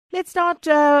Let's start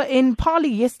in Pali.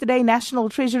 Yesterday, National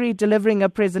Treasury delivering a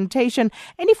presentation.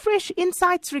 Any fresh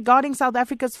insights regarding South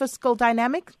Africa's fiscal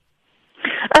dynamic?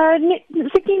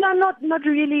 Sakina, not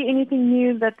really anything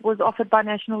new that was offered by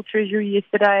National Treasury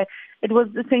yesterday. It was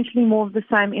essentially more of the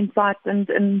same insights,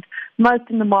 and most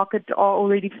in the market are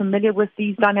already familiar with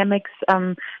these dynamics.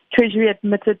 Treasury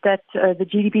admitted that the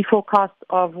GDP forecast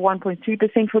of 1.2%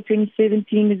 for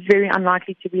 2017 is very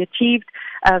unlikely to be achieved,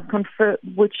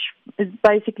 which is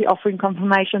basically offering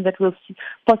confirmation that we'll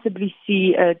possibly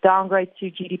see a downgrade to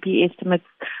GDP estimates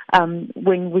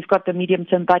when we've got the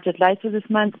medium-term budget later this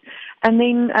month. And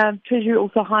then Treasury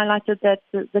also highlighted that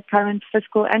the current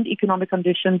fiscal and economic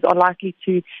conditions are likely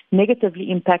to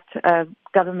negatively impact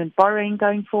government borrowing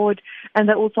going forward. And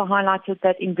they also highlighted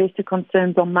that investor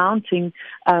concerns are mounting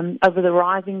over the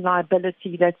rising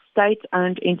liability that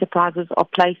state-owned enterprises are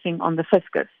placing on the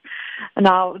fiscus.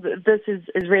 Now, this is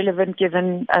relevant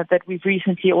given that we've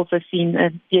recently also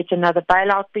seen yet another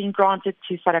bailout being granted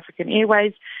to South African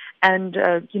Airways. And,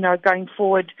 going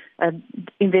forward,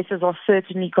 investors are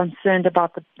certainly concerned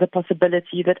about the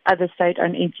possibility that other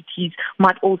state-owned entities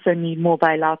might also need more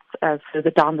bailouts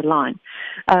further down the line.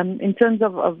 In terms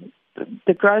of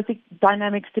the growth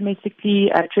dynamics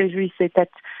domestically, Treasury said that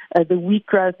the weak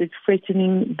growth is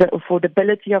threatening the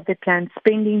affordability of their planned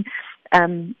spending,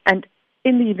 and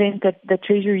in the event that the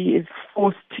Treasury is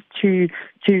forced to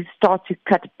start to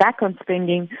cut back on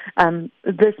spending,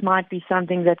 this might be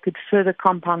something that could further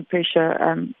compound pressure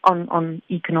on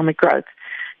economic growth.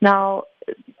 Now,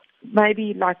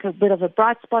 maybe like a bit of a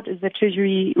bright spot is the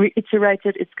Treasury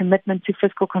reiterated its commitment to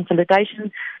fiscal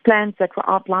consolidation plans that were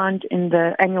outlined in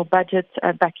the annual budget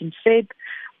back in Feb.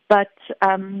 But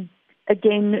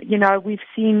again, we've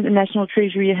seen the National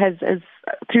Treasury has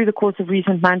through the course of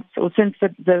recent months, or since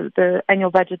the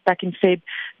annual budget back in Feb,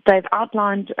 they've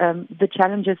outlined the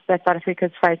challenges that South Africa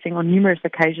is facing on numerous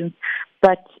occasions,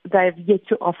 but they've yet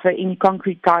to offer any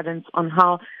concrete guidance on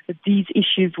how these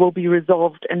issues will be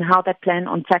resolved and how they plan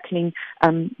on tackling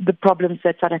the problems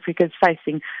that South Africa is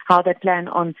facing, how they plan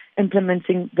on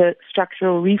implementing the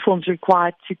structural reforms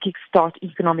required to kickstart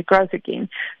economic growth again.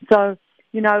 So,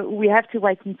 we have to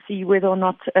wait and see whether or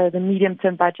not the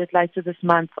medium-term budget later this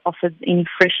month offers any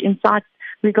fresh insights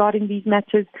regarding these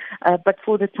matters. But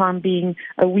for the time being,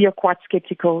 we are quite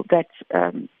skeptical that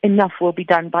enough will be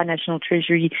done by National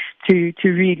Treasury to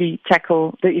really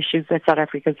tackle the issues that South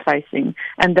Africa is facing.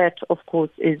 And that, of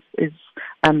course, is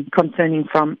concerning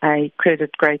from a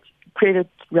credit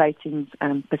ratings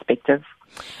perspective.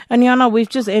 Anyana, we've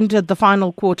just entered the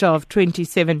final quarter of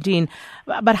 2017,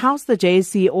 but how's the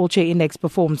JSE All-Share Index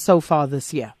performed so far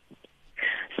this year?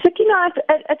 Sakina,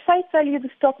 at face value, the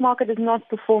stock market has not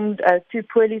performed too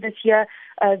poorly this year.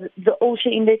 The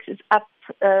All-Share Index is up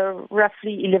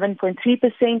roughly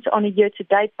 11.3% on a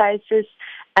year-to-date basis,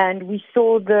 and we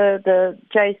saw the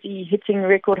JSE hitting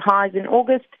record highs in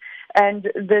August. And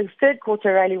the third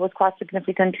quarter rally was quite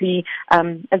significantly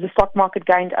as the stock market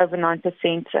gained over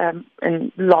 9%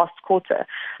 in last quarter.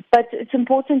 But it's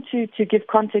important to give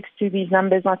context to these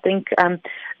numbers. I think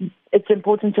it's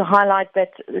important to highlight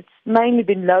that it's mainly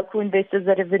been local investors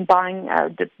that have been buying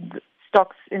the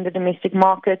stocks in the domestic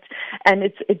market, and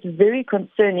it's very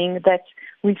concerning that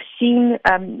we've seen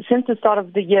since the start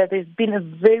of the year there's been a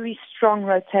very strong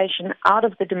rotation out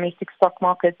of the domestic stock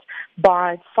market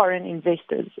by foreign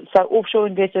investors. So offshore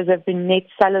investors have been net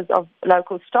sellers of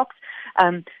local stocks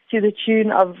to the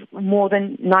tune of more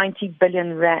than 90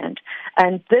 billion rand.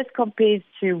 And this compares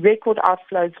to record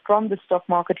outflows from the stock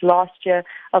market last year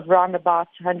of around about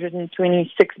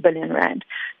 126 billion rand.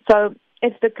 So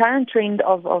if the current trend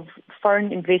of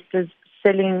foreign investors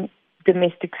selling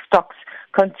domestic stocks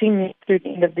continues through the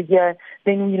end of the year,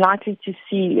 then we're likely to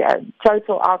see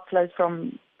total outflows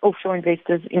from offshore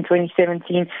investors in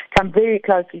 2017 come very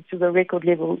closely to the record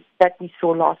levels that we saw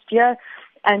last year.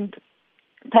 And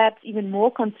perhaps even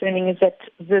more concerning is that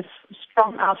this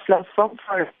strong outflow from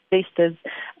foreign investors,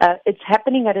 it's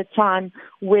happening at a time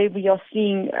where we are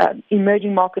seeing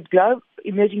emerging market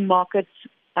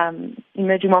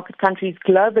countries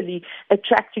globally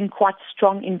attracting quite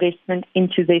strong investment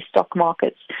into their stock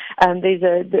markets. There's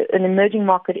an emerging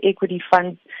market equity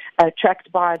fund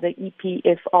tracked by the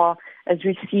EPFR has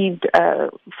received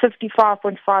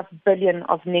 55.5 billion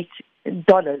of net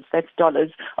dollars,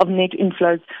 of net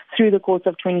inflows through the course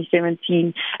of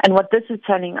 2017. And what this is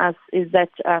telling us is that,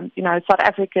 South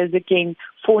Africa is again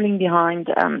falling behind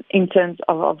in terms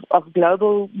of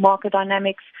global market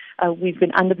dynamics. We've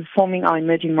been underperforming our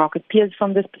emerging market peers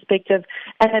from this perspective,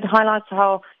 and it highlights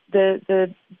how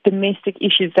the domestic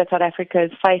issues that South Africa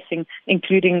is facing,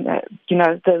 including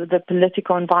the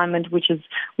political environment, which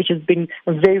has been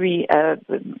very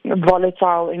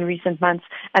volatile in recent months,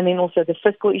 and then also the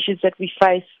fiscal issues that we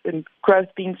face and growth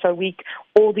being so weak.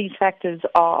 All these factors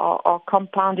are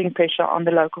compounding pressure on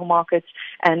the local markets,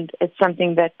 and it's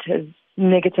something that has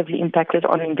negatively impacted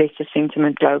on investor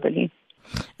sentiment globally.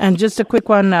 And just a quick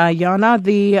one, Yana,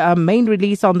 the main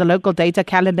release on the local data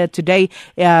calendar today,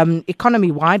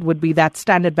 economy-wide, would be that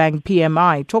Standard Bank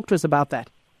PMI. Talk to us about that.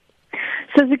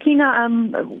 So,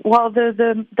 Zakina, while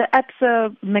the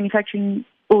ABSA manufacturing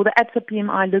or the ABSA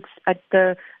PMI looks at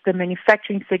the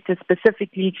manufacturing sector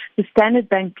specifically, the Standard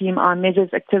Bank PMI measures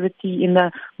activity in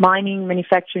the mining,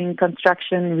 manufacturing,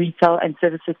 construction, retail and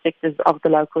services sectors of the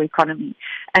local economy.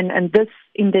 And this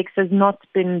index has not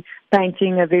been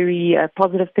painting a very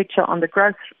positive picture on the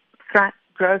growth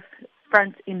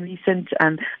front in recent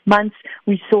months.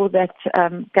 We saw that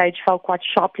gauge fell quite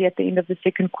sharply at the end of the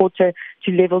second quarter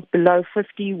to levels below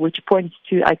 50, which points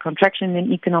to a contraction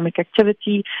in economic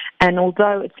activity. And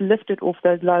although it's lifted off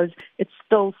those lows, it's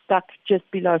still stuck just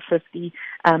below 50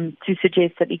 to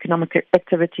suggest that economic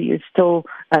activity is still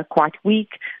quite weak.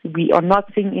 We are not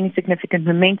seeing any significant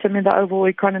momentum in the overall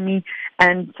economy,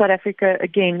 and South Africa,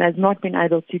 again, has not been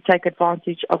able to take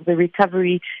advantage of the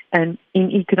recovery and in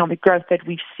economic growth that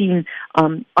we've seen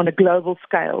on a global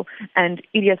scale, and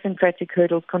idiosyncratic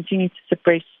hurdles continue to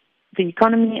suppress the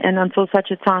economy. And until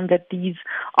such a time that these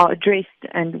are addressed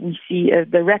and we see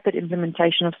the rapid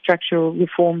implementation of structural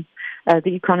reforms,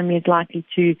 the economy is likely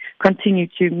to continue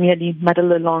to merely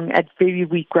muddle along at very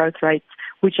weak growth rates,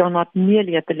 which are not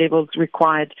nearly at the levels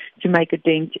required to make a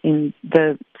dent in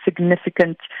the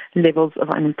significant levels of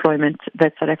unemployment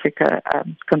that South Africa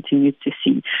continues to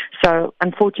see. So,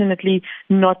 unfortunately,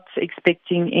 not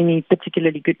expecting any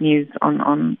particularly good news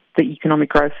on the economic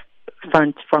growth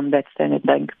front from that Standard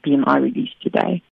Bank PMI release today.